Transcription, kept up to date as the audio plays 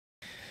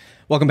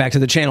Welcome back to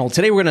the channel.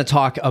 Today we're going to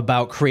talk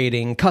about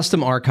creating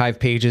custom archive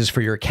pages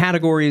for your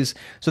categories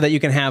so that you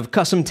can have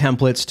custom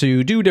templates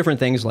to do different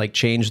things like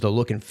change the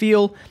look and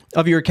feel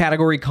of your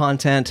category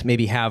content,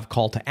 maybe have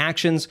call to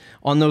actions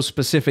on those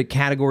specific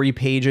category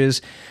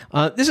pages.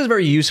 This is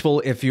very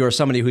useful if you're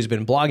somebody who's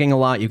been blogging a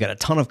lot, you've got a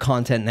ton of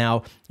content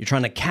now, you're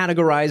trying to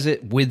categorize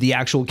it with the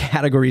actual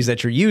categories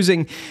that you're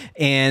using,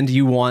 and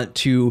you want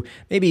to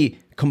maybe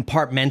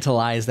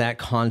compartmentalize that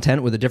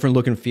content with a different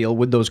look and feel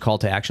with those call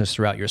to actions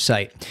throughout your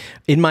site.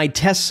 In my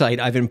test site,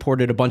 I've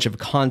imported a bunch of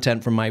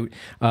content from my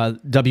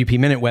WP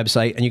Minute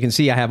website, and you can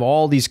see I have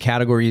all these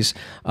categories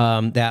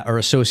that are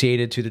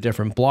associated to the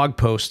different blog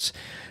posts.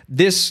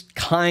 This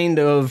kind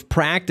of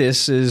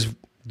practice is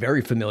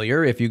very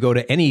familiar. If you go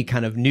to any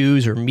kind of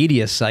news or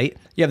media site,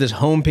 you have this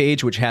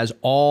homepage which has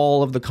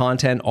all of the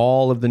content,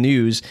 all of the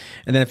news,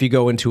 and then if you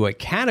go into a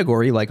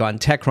category, like on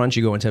TechCrunch,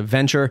 you go into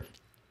venture,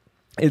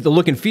 the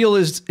look and feel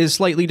is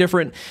slightly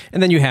different,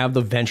 and then you have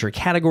the venture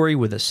category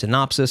with a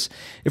synopsis.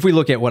 If we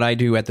look at what I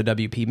do at the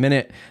WP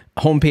Minute,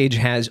 homepage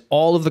has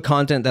all of the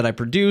content that I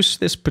produce.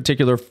 This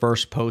particular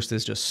first post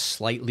is just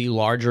slightly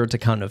larger to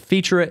kind of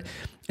feature it.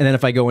 And then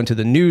if I go into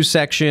the news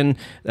section,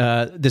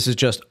 this is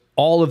just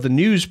all of the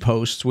news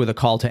posts with a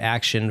call to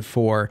action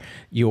for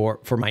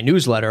my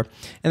newsletter.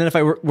 And then if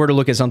I were to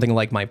look at something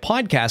like my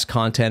podcast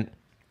content,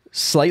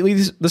 slightly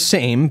the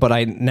same, but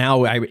I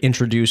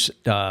introduce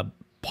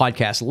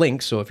podcast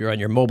links. So if you're on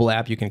your mobile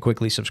app, you can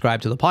quickly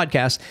subscribe to the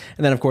podcast.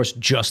 And then, of course,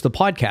 just the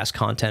podcast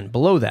content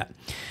below that.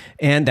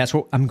 And that's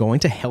what I'm going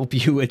to help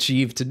you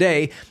achieve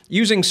today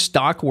using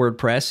stock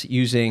WordPress,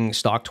 using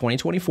stock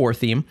 2024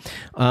 theme.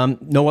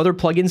 No other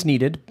plugins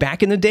needed.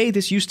 Back in the day,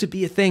 this used to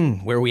be a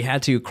thing where we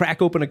had to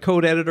crack open a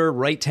code editor,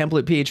 write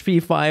template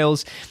PHP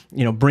files,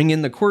 bring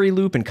in the query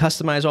loop and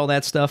customize all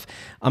that stuff.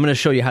 I'm going to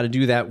show you how to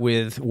do that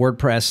with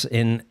WordPress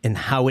and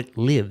how it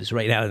lives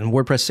right now in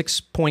WordPress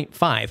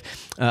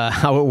 6.5,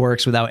 how it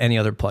works without any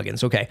other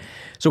plugins. Okay,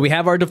 so we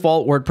have our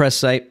default WordPress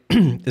site.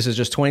 This is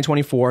just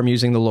 2024. I'm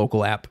using the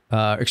local app,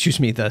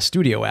 the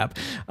Studio app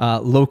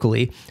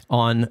locally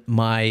on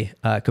my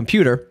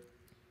computer.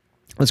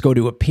 Let's go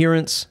to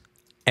Appearance,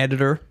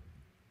 Editor.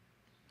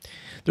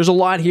 There's a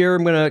lot here.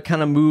 I'm going to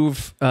kind of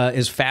move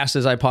as fast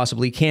as I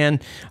possibly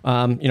can.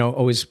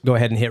 Always go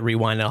ahead and hit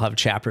rewind, and I'll have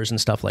chapters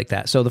and stuff like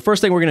that. So the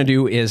first thing we're going to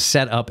do is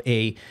set up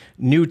a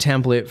new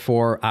template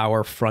for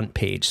our front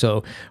page.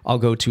 So I'll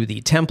go to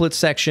the template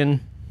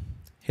section,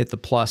 hit the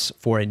plus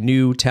for a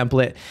new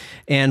template.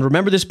 And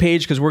remember this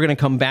page because we're going to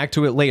come back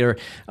to it later.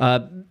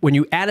 When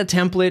you add a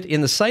template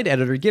in the site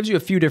editor, it gives you a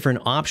few different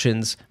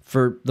options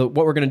for what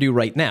we're going to do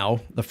right now.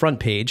 The front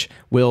page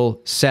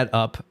will set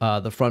up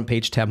the front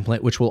page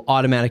template, which will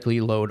automatically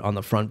load on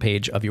the front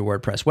page of your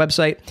WordPress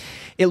website.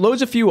 It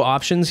loads a few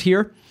options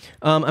here.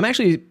 I'm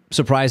actually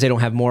surprised they don't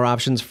have more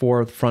options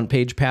for front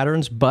page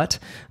patterns, but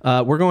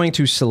we're going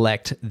to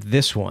select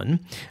this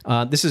one.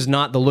 This is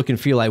not the look and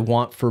feel I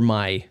want for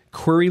my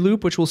query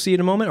loop, which we'll see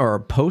in a moment, or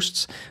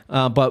posts,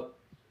 but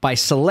by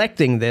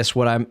selecting this,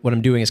 what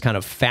I'm doing is kind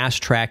of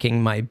fast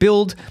tracking my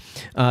build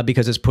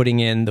because it's putting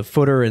in the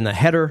footer and the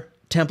header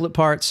template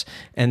parts,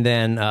 and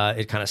then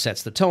it kind of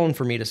sets the tone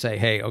for me to say,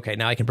 hey, okay,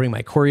 now I can bring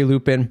my query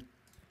loop in.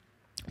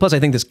 Plus, I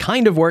think this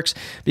kind of works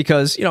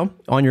because,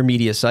 on your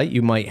media site,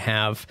 you might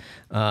have,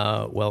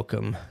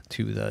 welcome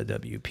to the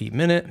WP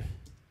Minute,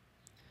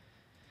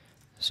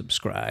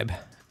 subscribe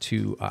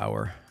to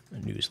our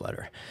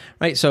newsletter,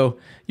 right? So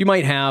you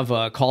might have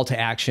a call to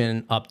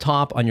action up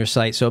top on your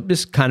site. So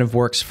this kind of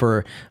works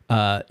for,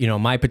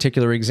 my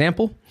particular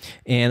example.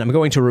 And I'm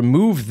going to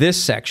remove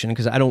this section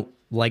because I don't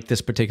like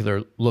this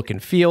particular look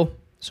and feel.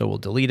 So we'll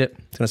delete it.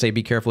 It's going to say,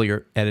 be careful,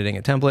 you're editing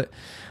a template.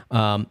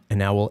 And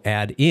now we'll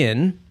add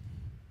in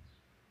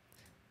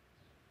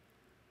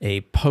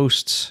a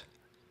posts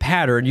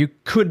pattern. You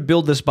could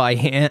build this by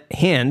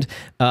hand,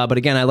 but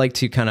again, I like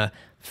to kind of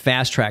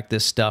fast track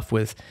this stuff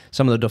with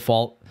some of the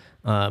default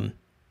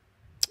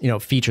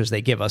features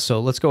they give us. So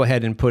let's go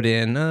ahead and put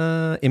in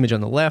image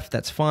on the left.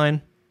 That's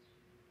fine.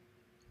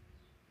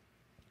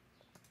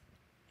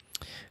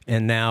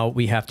 And now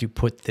we have to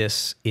put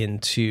this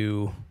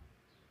into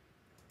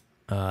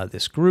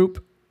this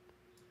group.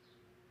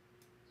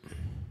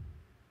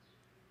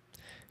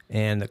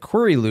 And the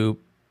query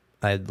loop,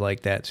 I'd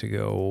like that to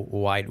go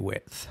wide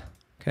width.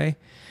 Okay.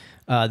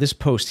 This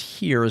post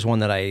here is one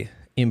that I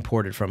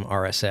imported from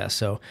RSS.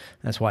 So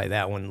that's why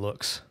that one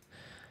looks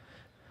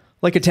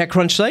like a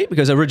TechCrunch site,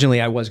 because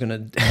originally I was going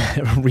to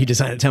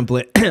redesign a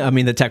template,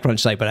 the TechCrunch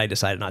site, but I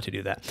decided not to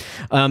do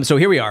that. So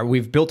here we are.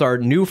 We've built our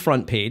new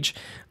front page.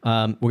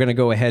 We're going to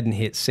go ahead and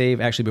hit save.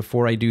 Actually,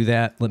 before I do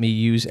that, let me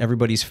use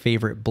everybody's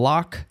favorite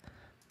block,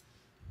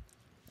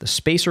 the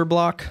spacer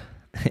block,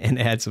 and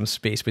add some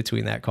space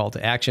between that call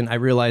to action. I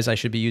realize I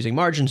should be using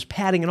margins,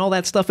 padding, and all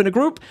that stuff in a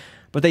group,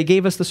 but they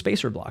gave us the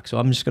spacer block, so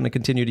I'm just going to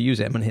continue to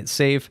use it. I'm going to hit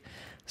save,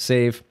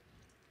 save.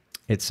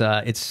 It's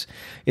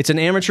an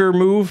amateur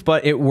move,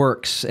 but it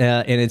works,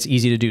 and it's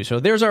easy to do. So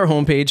there's our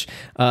homepage.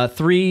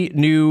 3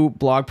 new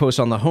blog posts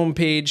on the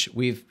homepage.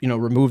 We've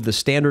removed the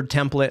standard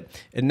template,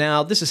 and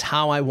now this is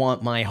how I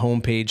want my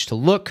homepage to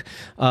look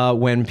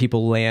when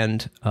people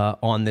land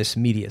on this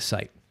media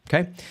site.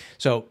 Okay,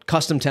 so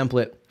custom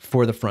template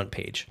for the front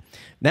page.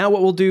 Now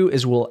what we'll do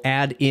is we'll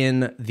add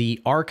in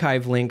the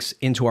archive links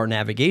into our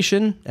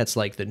navigation. That's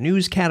like the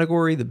news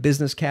category, the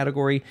business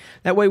category.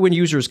 That way when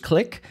users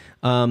click,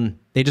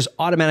 they just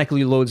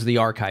automatically loads the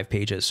archive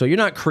pages. So you're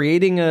not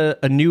creating a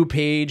new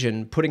page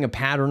and putting a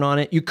pattern on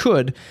it. You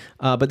could,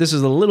 but this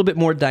is a little bit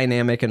more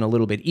dynamic and a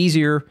little bit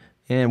easier.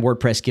 And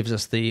WordPress gives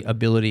us the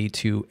ability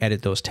to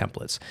edit those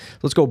templates.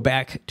 Let's go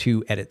back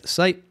to edit the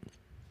site.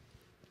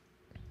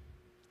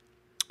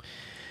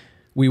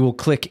 We will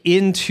click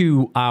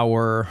into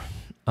our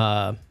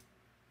header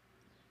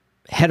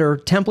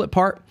template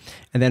part,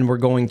 and then we're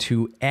going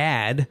to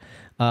add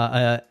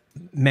a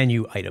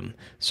menu item.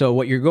 So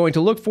what you're going to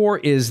look for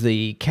is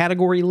the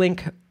category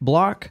link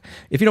block.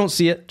 If you don't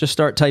see it, just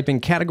start typing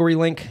category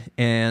link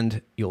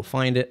and you'll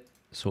find it.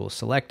 So we'll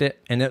select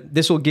it, and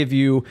this will give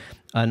you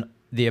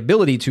the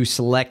ability to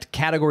select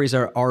categories that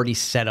are already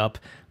set up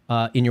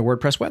in your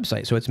WordPress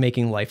website. So it's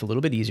making life a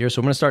little bit easier. So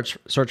I'm going to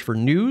search for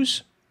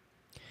news.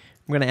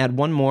 I'm going to add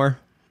one more.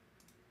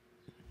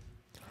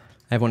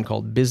 I have one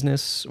called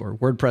business or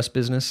WordPress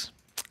business.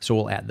 So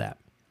we'll add that.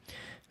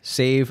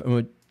 Save,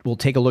 and we'll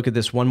take a look at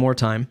this one more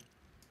time.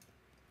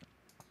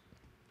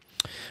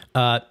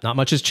 Not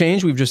much has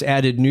changed. We've just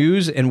added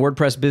news and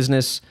WordPress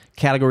business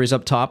categories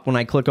up top. When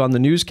I click on the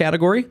news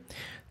category,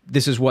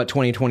 this is what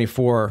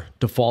 2024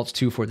 defaults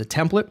to for the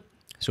template.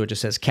 So it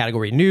just says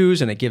category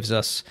news, and it gives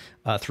us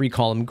a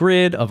 3-column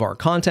grid of our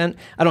content.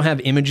 I don't have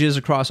images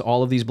across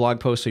all of these blog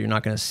posts, so you're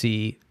not going to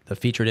see the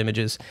featured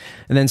images.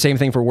 And then same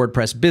thing for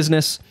WordPress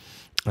business.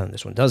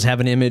 This one does have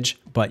an image,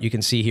 but you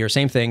can see here,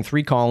 same thing,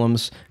 3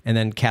 columns, and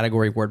then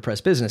category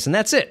WordPress business, and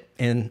that's it.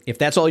 And if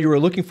that's all you were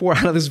looking for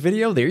out of this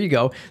video, there you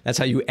go. That's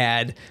how you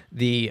add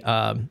the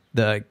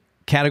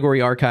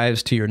category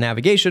archives to your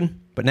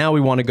navigation. But now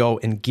we want to go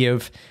and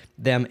give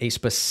them a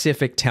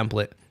specific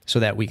template so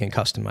that we can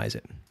customize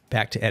it.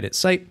 Back to edit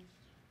site.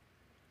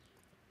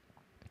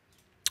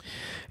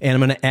 And I'm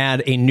going to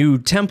add a new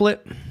template.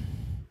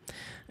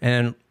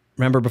 And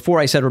remember, before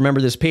I said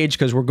remember this page,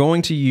 because we're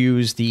going to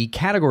use the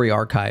category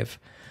archive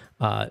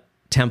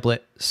template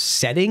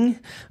setting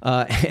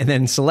and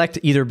then select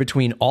either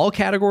between all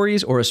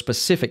categories or a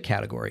specific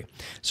category.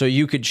 So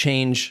you could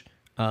change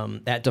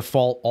that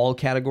default all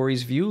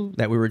categories view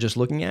that we were just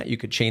looking at. You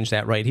could change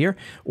that right here,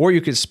 or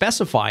you could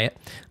specify it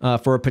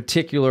for a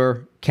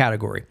particular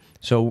category.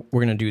 So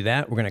we're going to do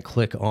that. We're going to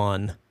click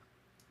on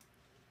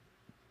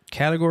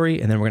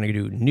category, and then we're going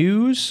to do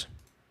news.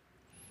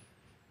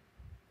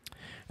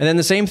 And then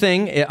the same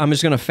thing, I'm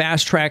just going to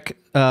fast track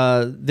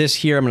this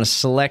here. I'm going to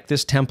select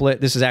this template.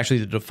 This is actually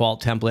the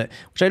default template,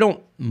 which I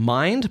don't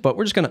mind, but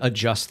we're just going to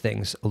adjust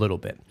things a little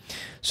bit.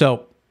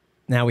 So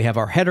now we have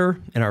our header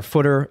and our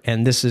footer,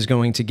 and this is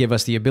going to give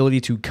us the ability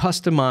to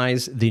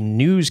customize the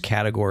news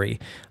category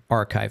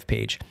archive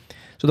page.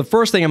 So the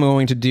first thing I'm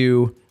going to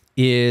do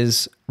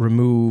is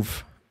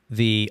remove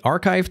the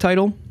archive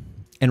title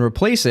and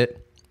replace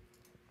it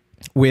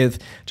with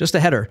just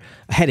a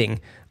heading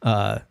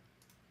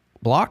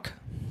block.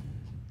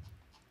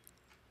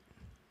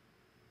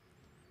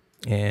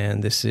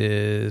 And this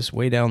is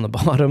way down the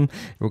bottom.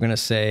 We're going to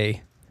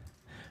say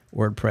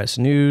WordPress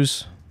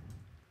news.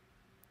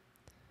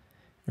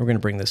 We're going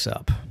to bring this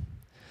up.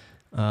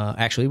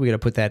 Actually, we got to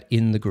put that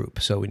in the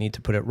group. So we need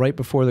to put it right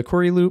before the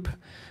query loop.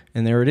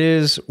 And there it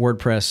is,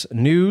 WordPress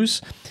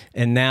news.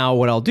 And now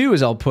what I'll do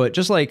is I'll put,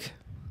 just like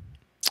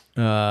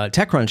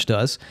TechCrunch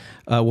does,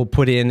 we'll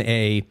put in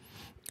a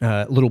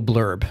little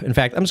blurb. In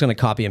fact, I'm just going to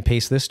copy and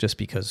paste this just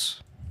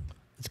because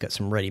it's got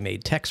some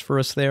ready-made text for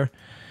us there.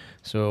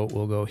 So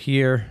we'll go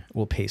here,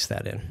 we'll paste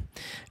that in.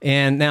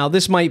 And now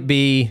this might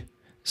be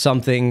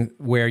something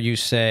where you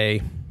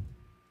say,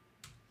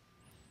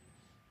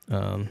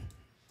 or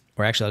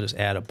actually I'll just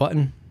add a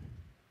button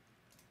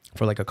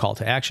for like a call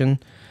to action.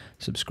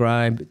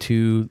 Subscribe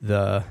to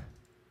the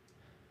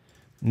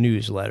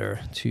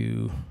newsletter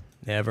to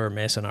never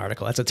miss an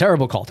article. That's a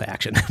terrible call to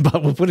action,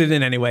 but we'll put it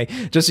in anyway,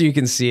 just so you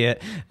can see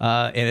it,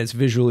 and it's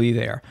visually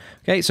there.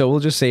 Okay, so we'll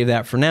just save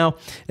that for now.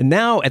 And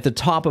now at the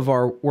top of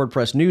our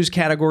WordPress news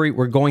category,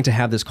 we're going to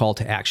have this call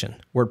to action.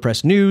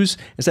 WordPress news,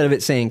 instead of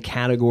it saying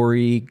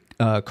category,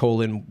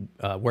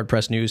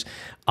 WordPress news,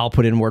 I'll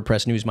put in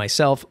WordPress news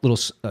myself,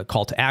 little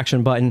call to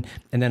action button,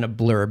 and then a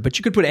blurb. But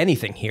you could put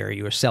anything here.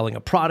 You are selling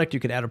a product, you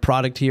could add a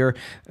product here,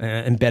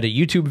 embed a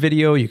YouTube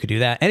video, you could do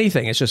that.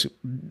 Anything. It's just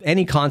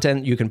any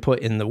content you can put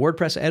in the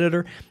WordPress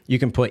editor, you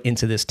can put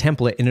into this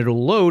template, and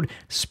it'll load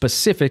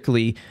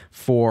specifically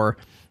for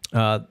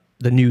the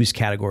news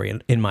category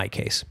in my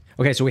case.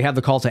 Okay, so we have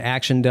the call to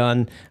action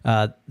done,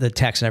 the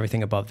text and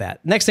everything above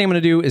that. Next thing I'm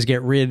going to do is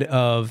get rid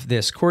of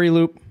this query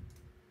loop.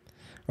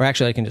 Or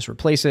actually, I can just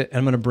replace it. And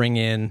I'm going to bring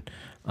in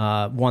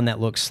one that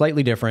looks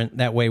slightly different.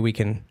 That way we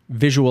can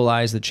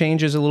visualize the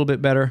changes a little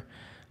bit better.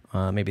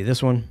 maybe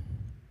this one.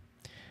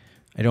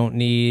 I don't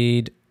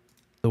need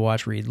the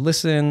watch, read,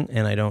 listen,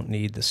 and I don't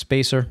need the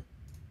spacer.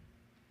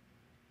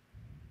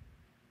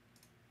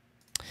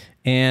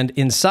 And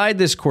inside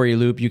this query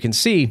loop, you can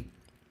see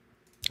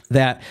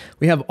that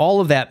we have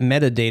all of that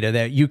metadata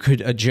that you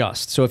could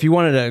adjust. So if you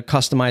wanted to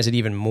customize it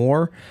even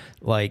more,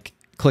 like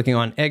clicking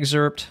on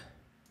excerpt,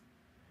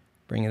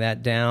 bringing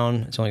that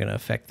down, it's only going to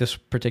affect this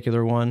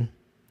particular one.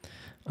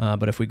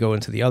 But if we go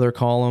into the other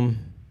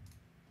column,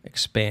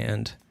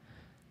 expand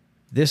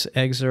this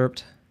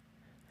excerpt,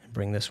 and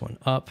bring this one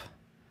up,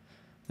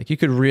 like you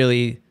could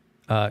really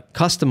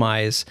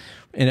customize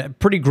in a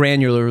pretty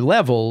granular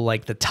level,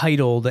 like the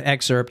title, the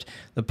excerpt,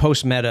 the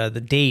post meta,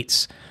 the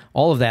dates,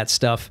 all of that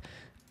stuff.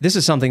 This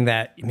is something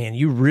that, man,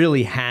 you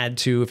really had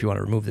to, if you want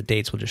to remove the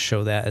dates, we'll just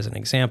show that as an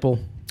example.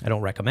 I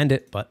don't recommend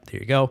it, but there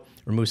you go.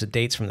 Removes the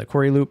dates from the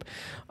query loop.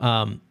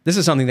 This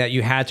is something that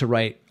you had to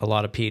write a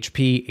lot of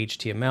PHP,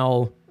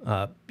 HTML,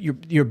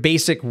 your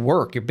basic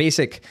work, your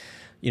basic,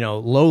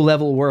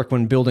 low-level work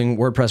when building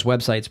WordPress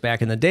websites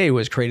back in the day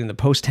was creating the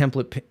post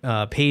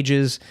template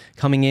pages,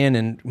 coming in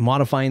and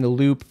modifying the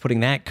loop,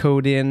 putting that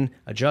code in,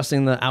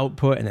 adjusting the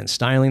output, and then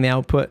styling the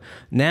output.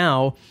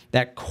 Now,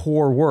 that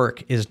core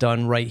work is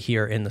done right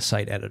here in the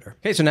site editor.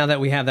 Okay, so now that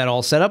we have that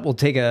all set up, we'll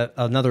take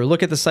another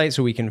look at the site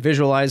so we can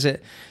visualize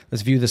it.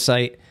 Let's view the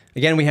site.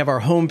 Again, we have our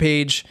home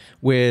page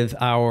with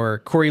our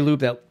query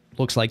loop that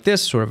looks like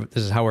this.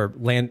 This is how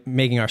we're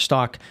making our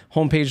stock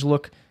homepage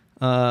look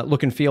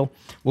and feel.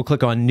 We'll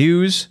click on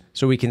news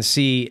so we can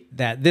see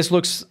that this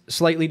looks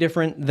slightly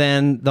different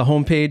than the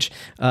homepage.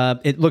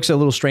 It looks a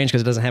little strange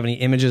because it doesn't have any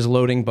images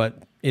loading,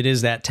 but it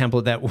is that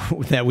template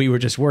that we were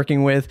just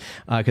working with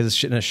because it's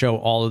going to show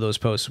all of those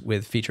posts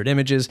with featured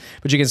images.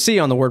 But you can see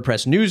on the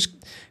WordPress news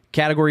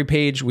category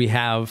page, we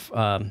have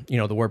the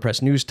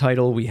WordPress news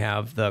title, we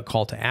have the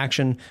call to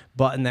action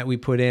button that we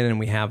put in, and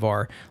we have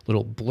our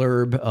little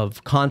blurb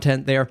of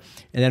content there.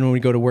 And then when we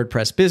go to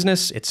WordPress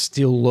business, it's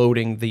still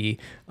loading the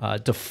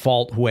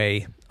default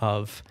way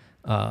of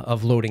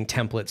loading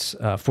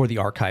templates for the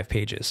archive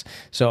pages.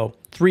 So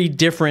 3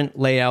 different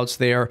layouts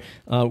there.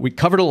 We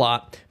covered a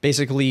lot,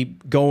 basically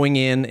going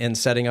in and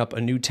setting up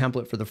a new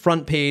template for the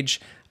front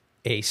page,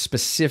 a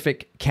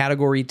specific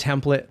category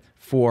template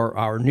for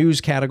our news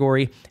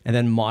category, and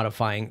then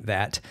modifying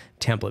that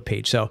template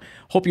page. So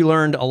hope you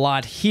learned a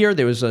lot here.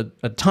 There was a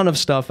ton of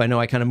stuff. I know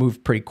I kind of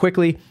moved pretty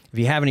quickly. If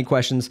you have any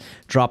questions,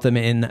 drop them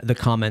in the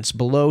comments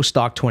below.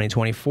 Stock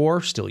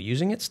 2024, still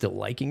using it, still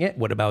liking it.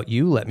 What about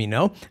you? Let me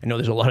know. I know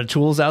there's a lot of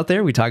tools out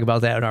there. We talk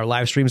about that in our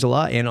live streams a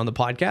lot and on the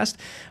podcast.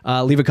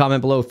 Leave a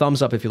comment below,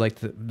 thumbs up if you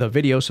liked the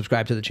video,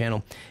 subscribe to the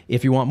channel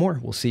if you want more.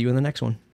 We'll see you in the next one.